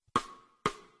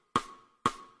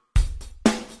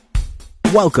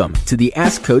Welcome to the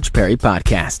Ask Coach Perry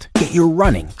podcast. Get your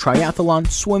running, triathlon,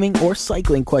 swimming, or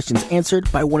cycling questions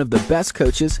answered by one of the best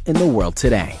coaches in the world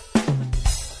today.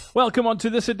 Welcome on to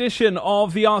this edition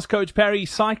of the Ask Coach Perry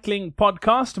Cycling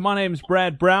Podcast. My name's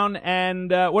Brad Brown,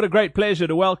 and what a great pleasure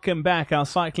to welcome back our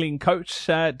cycling coach,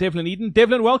 Devlin Eden.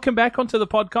 Devlin, welcome back onto the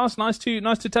podcast. Nice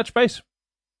to touch base.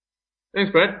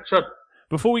 Thanks, Brad. Sure.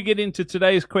 Before we get into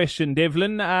today's question,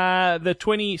 Devlin, the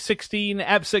 2016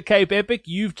 Absa Cape Epic,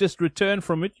 you've just returned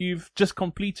from it. You've just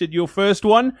completed your first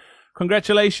one.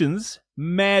 Congratulations.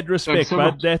 Mad respect,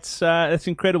 bud. That's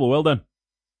incredible. Well done.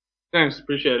 Thanks.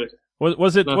 Appreciate it.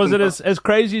 Was it as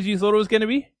crazy as you thought it was going to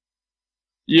be?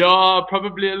 Yeah,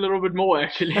 probably a little bit more,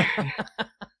 actually.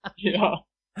 Yeah.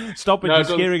 Stop it. You're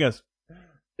scaring us.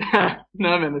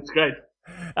 No, man, it's great.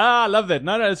 I love that.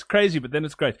 No, it's crazy, but then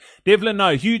it's great. Devlin,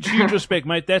 no, huge respect,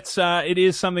 mate. That's it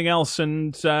is something else,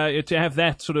 and to have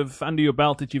that sort of under your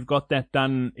belt, that you've got that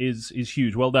done is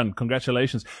huge. Well done,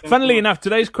 congratulations. Funnily enough,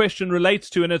 today's question relates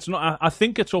to, and it's not. I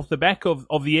think it's off the back of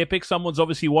the Epic. Someone's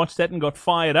obviously watched that and got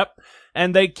fired up,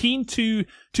 and they're keen to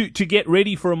get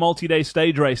ready for a multi-day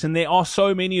stage race, and there are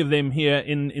so many of them here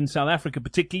in South Africa,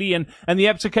 particularly, and the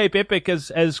Absa Cape Epic,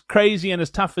 as crazy and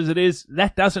as tough as it is,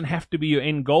 that doesn't have to be your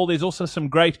end goal. There's also some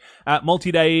great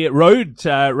multi-day road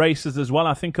races as well.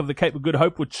 I think of the Cape of Good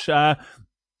Hope, which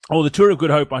or the Tour of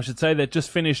Good Hope, I should say, that just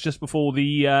finished just before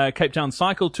the Cape Town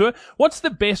Cycle Tour. What's the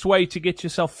best way to get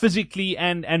yourself physically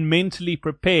and mentally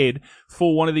prepared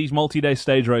for one of these multi-day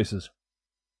stage races?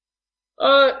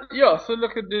 Yeah, so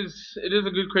look, it is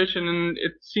a good question, and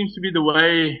it seems to be the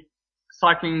way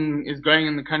cycling is going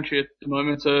in the country at the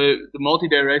moment. So the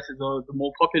multi-day races are the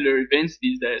more popular events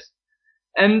these days.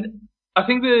 And I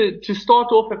think to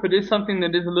start off, if it is something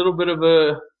that is a little bit of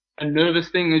a nervous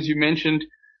thing, as you mentioned,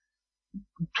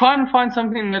 try and find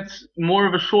something that's more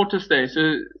of a shorter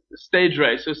stage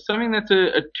race. So something that's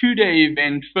a 2-day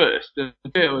event first, or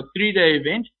a 3-day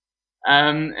event.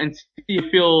 And see if you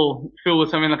feel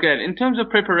with something like that. In terms of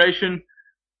preparation,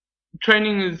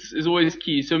 training is always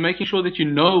key. So making sure that you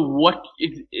know what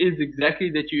it is exactly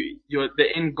that the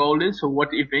end goal is, so what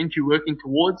event you're working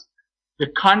towards, the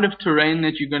kind of terrain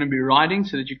that you're going to be riding,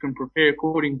 so that you can prepare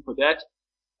according for that.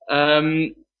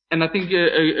 And I think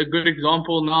a good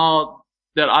example now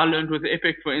that I learned with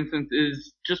Epic, for instance,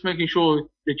 is just making sure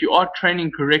that you are training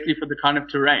correctly for the kind of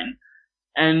terrain.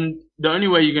 And the only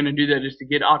way you're going to do that is to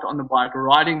get out on the bike,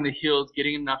 riding the hills,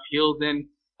 getting enough hills in,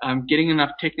 getting enough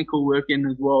technical work in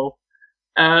as well.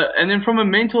 And then from a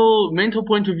mental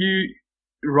point of view,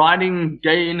 riding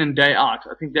day in and day out.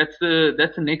 I think that's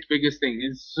the next biggest thing.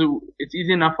 So it's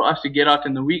easy enough for us to get out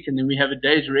in the week and then we have a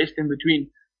day's rest in between.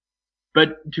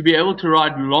 But to be able to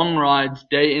ride long rides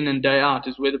day in and day out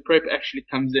is where the prep actually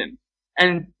comes in.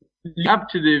 And up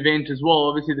to the event as well,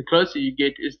 obviously the closer you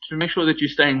get, is to make sure that you're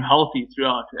staying healthy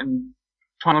throughout and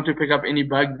try not to pick up any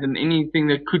bugs and anything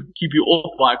that could keep you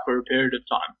off bike for a period of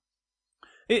time.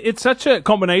 It's such a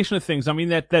combination of things. I mean,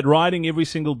 that riding every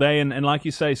single day and like you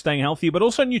say, staying healthy, but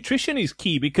also nutrition is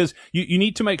key, because you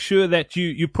need to make sure that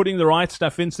you're putting the right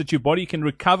stuff in so that your body can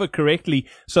recover correctly,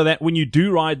 so that when you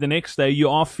do ride the next day, you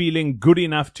are feeling good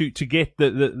enough to get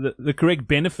the correct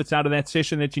benefits out of that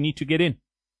session that you need to get in.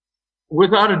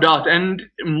 Without a doubt, and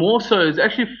more so is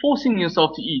actually forcing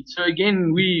yourself to eat. So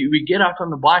again, we get out on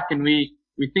the bike and we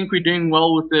think we're doing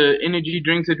well with the energy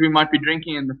drinks that we might be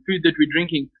drinking and the food that we're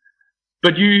drinking.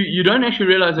 But you don't actually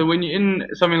realize that when you're in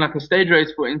something like a stage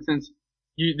race, for instance,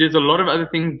 there's a lot of other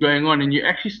things going on, and you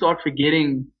actually start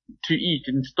forgetting to eat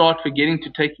and start forgetting to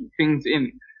take things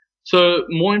in. So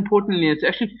more importantly, it's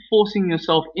actually forcing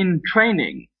yourself in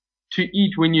training to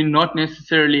eat when you're not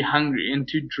necessarily hungry, and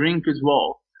to drink as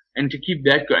well, and to keep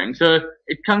that going. So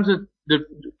it comes with the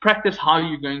practice how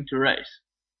you're going to race.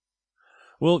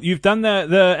 Well, you've done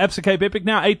the Absa Cape Epic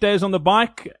now, 8 days on the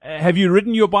bike. Have you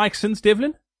ridden your bike since,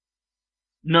 Devlin?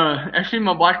 No, actually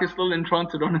my bike is still in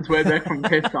transit on its way back from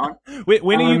Cape Town.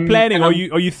 When are you planning? Are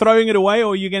you throwing it away,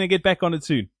 or are you going to get back on it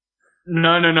soon?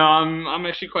 No. I'm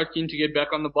actually quite keen to get back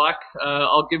on the bike.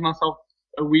 I'll give myself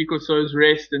a week or so's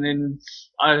rest, and then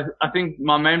I think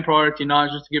my main priority now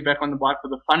is just to get back on the bike for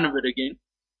the fun of it again.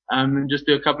 And just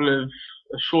do a couple of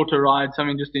shorter rides,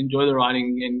 something just to enjoy the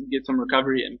riding and get some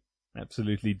recovery in.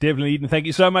 Absolutely. Devlin Eden, thank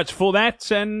you so much for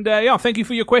that. And thank you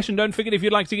for your question. Don't forget, if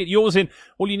you'd like to get yours in,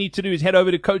 all you need to do is head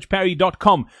over to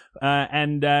coachparry.com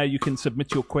and you can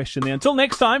submit your question there. Until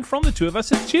next time, from the two of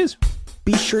us, cheers.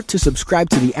 Be sure to subscribe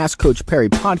to the Ask Coach Perry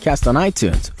podcast on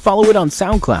iTunes, follow it on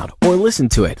SoundCloud, or listen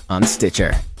to it on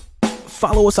Stitcher.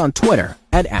 Follow us on Twitter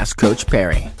at Ask Coach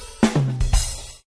Perry.